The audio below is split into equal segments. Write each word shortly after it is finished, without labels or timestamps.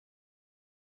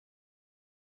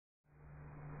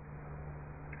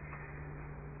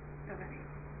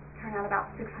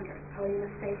600. Pulling in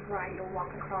the safe right, you'll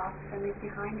walk across. Somebody's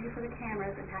behind you for the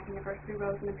cameras and packing the first 3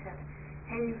 rows in the pit.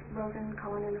 Hayes, Rosen,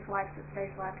 Cullen, and the flights at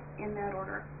stage left, in that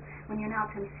order. When you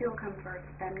announce him, she'll come first,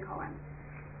 then Cullen.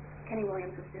 Kenny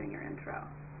Williams is doing your intro.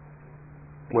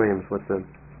 Williams, what's the...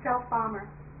 Stealth bomber.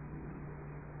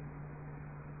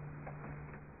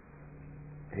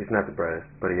 He's not the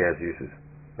brightest, but he has uses,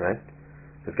 right?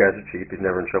 His guys are cheap, he's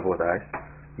never in trouble with ice.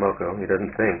 Moko, he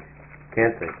doesn't think.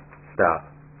 Can't think. Stop.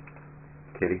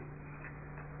 Kitty.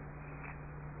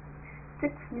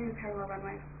 6 new parallel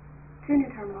runways. 2 new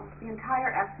terminals. The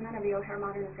entire estimate of the O'Hare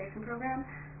modernization program,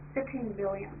 $15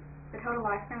 billion. The total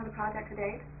lifespan of the project to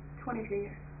date,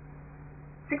 22 years.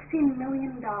 $16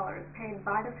 million paid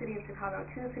by the City of Chicago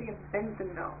to the City of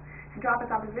Bensenville to drop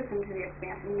its opposition to the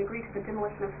expansion and agree to the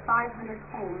demolition of 500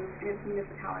 homes in its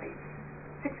municipality.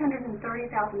 $630,000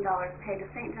 paid to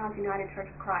St. John's United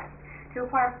Church of Christ to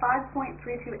acquire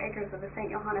 5.32 acres of the St.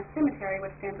 Johannes Cemetery,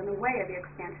 which stands in the way of the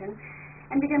expansion,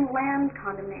 and begin land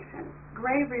condemnation,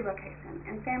 grave relocation,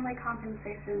 and family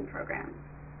compensation programs.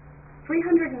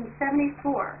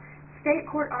 374 state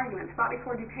court arguments brought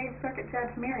before DuPage Circuit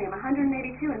Judge Miriam,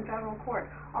 182 in federal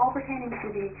court, all pertaining to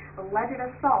the alleged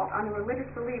assault on the religious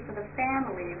beliefs of the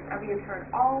families of the interred,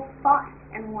 all fought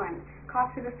and won.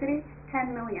 Cost to the city,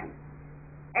 $10 million.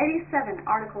 87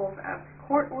 articles of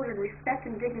court-ordered respect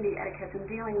and dignity etiquette in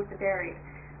dealing with the buried.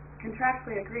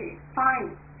 Contractually agreed.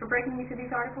 Fine for breaking each of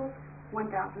these articles,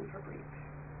 $1,000 for breach.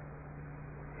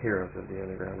 Heroes of the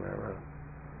Underground Railroad.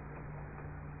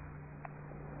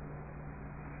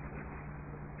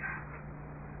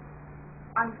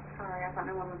 I'm sorry, I thought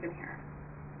no one was in here.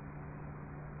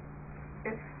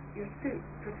 It's your suit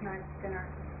for tonight's dinner.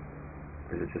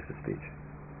 Is it just a speech?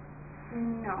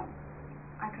 No.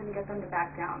 I couldn't get them to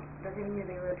back down. They're giving me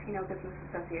the Latino Business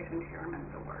Association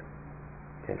Chairman's Award.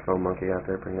 Can't phone monkey out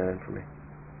there bring that in for me?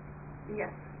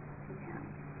 Yes, you can.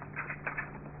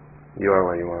 You are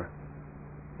what you are.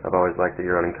 I've always liked that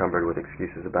you're unencumbered with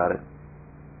excuses about it.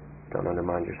 Don't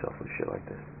undermine yourself with shit like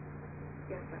this.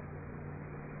 Yes, sir.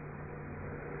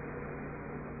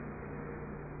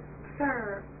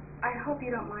 Sir, I hope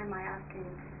you don't mind my asking.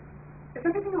 Is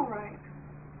everything all right?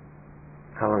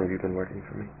 How long have you been working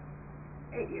for me?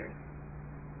 8 years.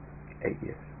 8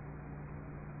 years.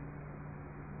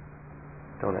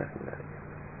 Don't ask me that again.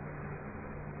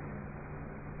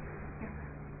 Yes, sir.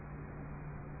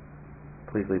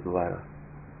 Please leave the light on.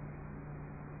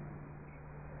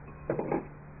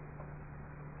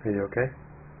 Are you okay?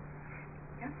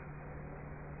 Yes.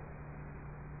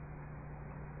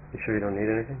 You sure you don't need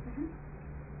anything? Mm-hmm.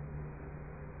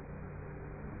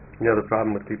 You know the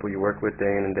problem with people you work with day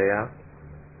in and day out?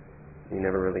 You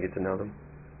never really get to know them.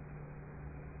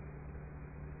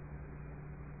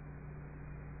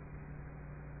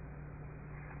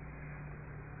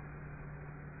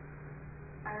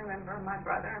 I remember my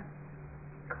brother,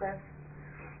 Cliff.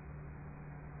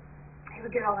 He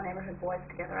would get all the neighborhood boys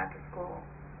together after school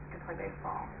to play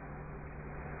baseball.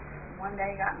 One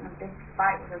day he got in a big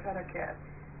fight with this other kid.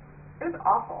 It was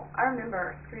awful. I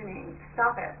remember screaming,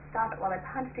 stop it, while they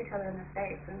punched each other in the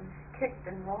face and kicked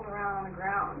and rolled around on the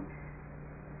ground.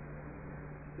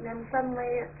 And then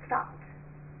suddenly it stopped.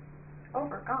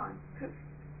 Over, gone, poof.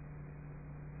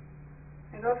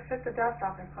 They both shook the dust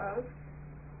off their clothes,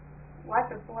 wiped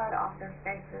the blood off their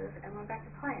faces, and went back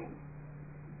to playing.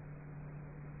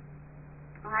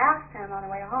 I asked him on the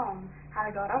way home how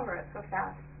he got over it so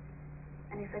fast.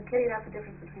 And he said, Kitty, that's the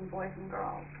difference between boys and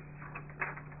girls.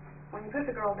 When you push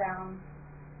a girl down,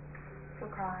 she'll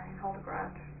cry and hold a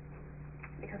grudge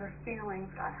because her feelings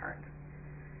got hurt.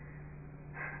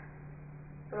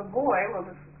 But a boy will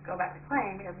just go back to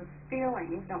playing because his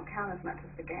feelings don't count as much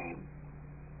as the game.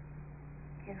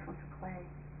 He just wants to play.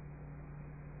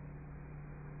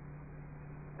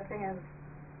 The thing is,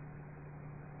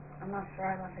 I'm not sure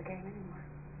I love the game anymore.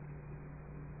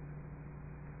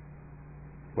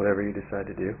 Whatever you decide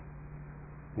to do,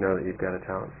 know that you've got a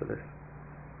talent for this.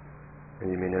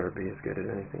 And you may never be as good at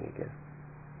anything again.